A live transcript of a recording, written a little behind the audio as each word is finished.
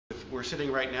we're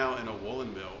sitting right now in a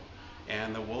woolen mill,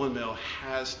 and the woolen mill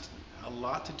has a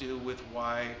lot to do with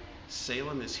why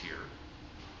Salem is here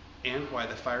and why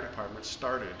the fire department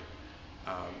started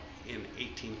in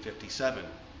 1857.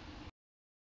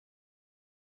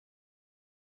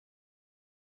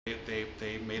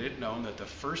 They made it known that the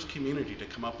first community to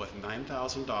come up with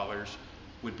 $9,000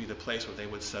 would be the place where they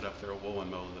would set up their woolen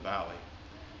mill in the valley.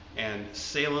 And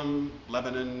Salem,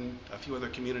 Lebanon, a few other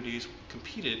communities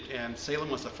competed, and Salem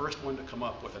was the first one to come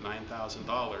up with a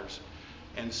 $9,000.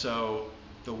 And so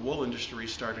the wool industry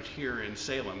started here in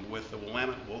Salem with the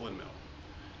Willamette woolen mill.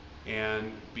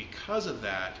 And because of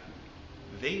that,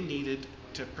 they needed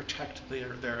to protect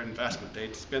their investment.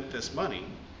 They'd spent this money.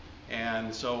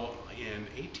 And so in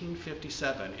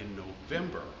 1857, in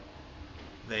November,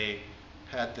 they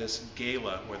had this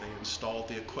gala where they installed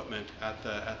the equipment at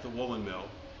the woolen mill.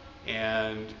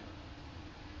 And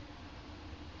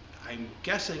I'm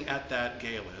guessing at that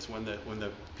gala is when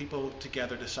the people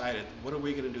together decided, what are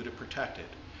we going to do to protect it?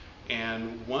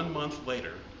 And 1 month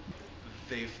later,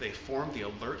 they formed the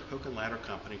Alert Hook and Ladder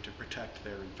Company to protect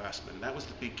their investment. And that was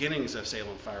the beginnings of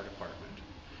Salem Fire Department.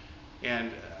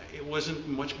 And it wasn't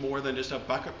much more than just a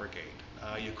bucket brigade.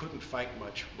 You couldn't fight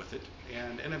much with it.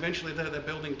 And eventually the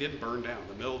building did burn down.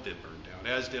 The mill did burn down,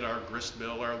 as did our grist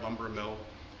mill, our lumber mill.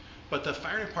 But the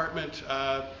fire department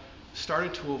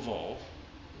started to evolve.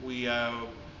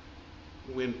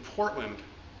 When Portland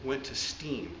went to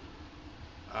steam,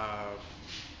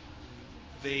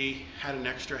 they had an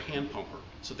extra hand pumper.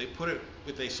 So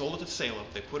they sold it to Salem,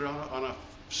 they put it on a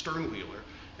stern wheeler,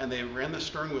 and they ran the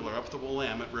stern wheeler up the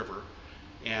Willamette River,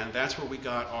 and that's where we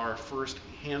got our first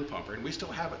hand pumper. And we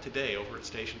still have it today over at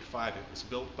Station 5. It was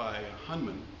built by a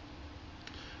Hunman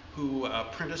who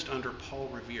apprenticed under Paul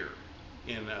Revere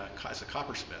as a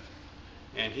coppersmith.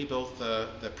 And he built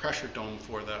the pressure dome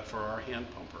for our hand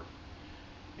pumper.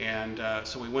 And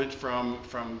so we went from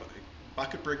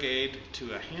bucket brigade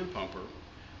to a hand pumper.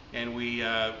 And we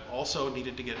also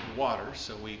needed to get water,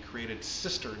 so we created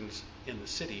cisterns in the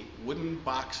city, wooden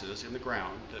boxes in the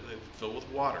ground that they fill with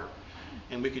water.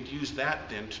 And we could use that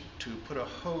then to put a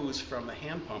hose from the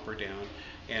hand pumper down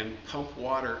and pump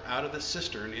water out of the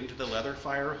cistern into the leather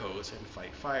fire hose and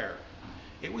fight fire.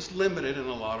 It was limited and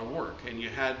a lot of work, and you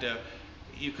had to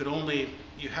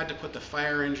put the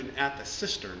fire engine at the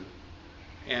cistern,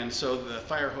 and so the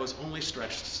fire hose only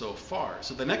stretched so far.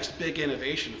 So the next big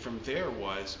innovation from there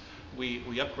was we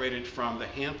upgraded from the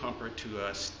hand pumper to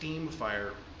a steam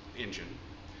fire engine,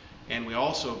 and we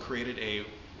also created a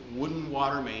wooden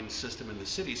water main system in the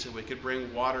city so we could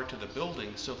bring water to the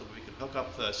building so that we could hook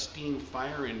up the steam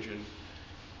fire engine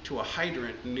to a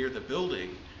hydrant near the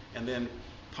building and then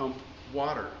pump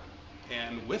water.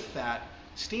 And with that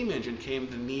steam engine came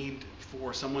the need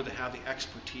for someone to have the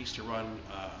expertise to run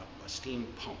a steam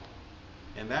pump.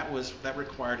 And that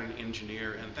required an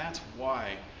engineer, and that's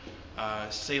why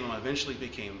Salem eventually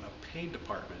became a paid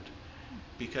department,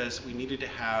 because we needed to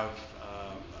have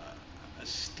a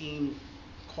steam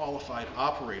qualified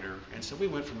operator. And so we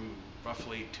went from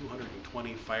roughly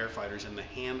 220 firefighters in the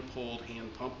hand-pulled,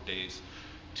 hand-pumped days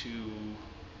to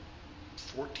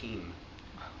 14.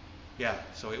 Yeah,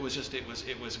 so we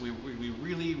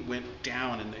really went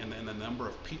down in the number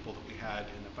of people that we had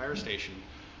in the fire station.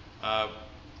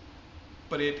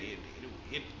 But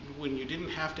when you didn't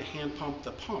have to hand pump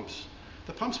the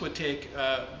pumps would take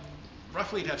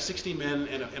roughly, to have 60 men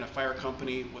in a fire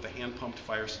company with a hand pumped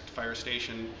fire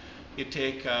station. It'd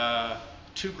take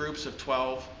 2 groups of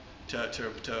 12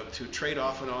 to trade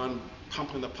off and on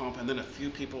pumping the pump, and then a few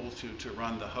people to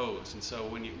run the hose. And so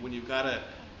when you've got a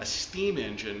steam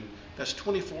engine, that's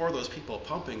 24 of those people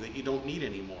pumping that you don't need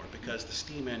anymore, because the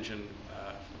steam engine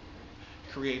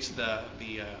creates the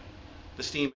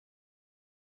steam.